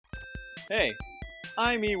Hey,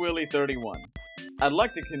 I'm Ewilli31. I'd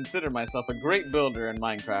like to consider myself a great builder and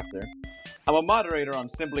Minecrafter. I'm a moderator on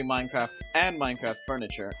Simply Minecraft and Minecraft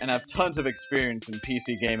Furniture, and have tons of experience in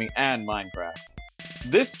PC gaming and Minecraft.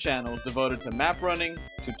 This channel is devoted to map running,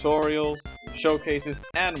 tutorials, showcases,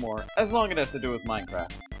 and more, as long as it has to do with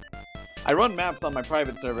Minecraft. I run maps on my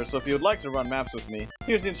private server, so if you would like to run maps with me,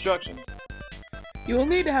 here's the instructions. You will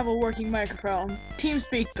need to have a working microphone,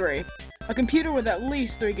 TeamSpeak 3, a computer with at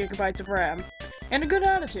least 3 GB of RAM, and a good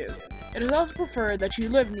attitude. It is also preferred that you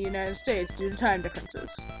live in the United States due to time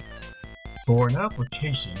differences. For an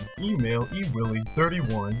application, email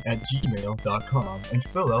ewilli31@gmail.com and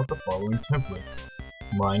fill out the following template.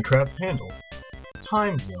 Minecraft handle,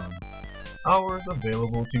 time zone, hours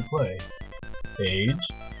available to play, age,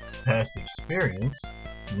 past experience,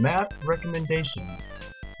 map recommendations,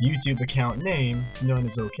 YouTube account name, none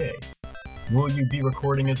is okay. Will you be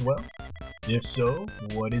recording as well? If so,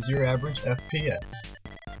 what is your average FPS?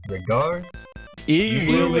 Regards,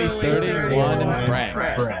 Ewilli31 and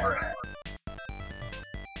Friends.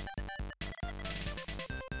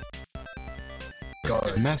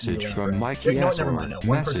 Message from Mikey Asor.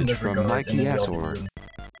 Message from Mikey Asor.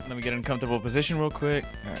 Let me get in a comfortable position real quick.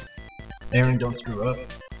 Alright. Aaron, don't screw up.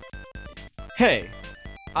 Hey,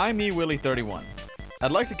 I'm Ewilli31.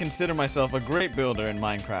 I'd like to consider myself a great builder in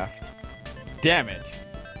Minecraft. Damn it.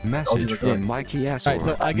 Message from Mikey Asor. Alright,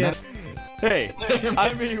 so I get. Hey,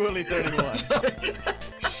 I'm Ewilli31.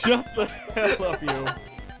 Shut the hell up, you.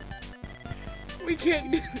 We can't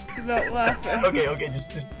do this without laughing. Okay,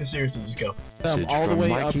 just seriously, just go. Message all the from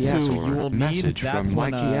way up Mikey to Asor. you will need. Message That's from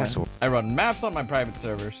when, Mikey Asor. I run maps on my private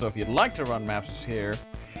server, so if you'd like to run maps here,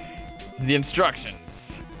 it's the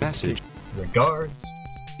instructions. Message. Regards,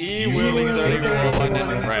 Ewilli31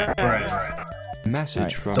 and Friends.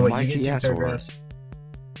 Message from so what, you Mikey get 2 Asor. paragraphs?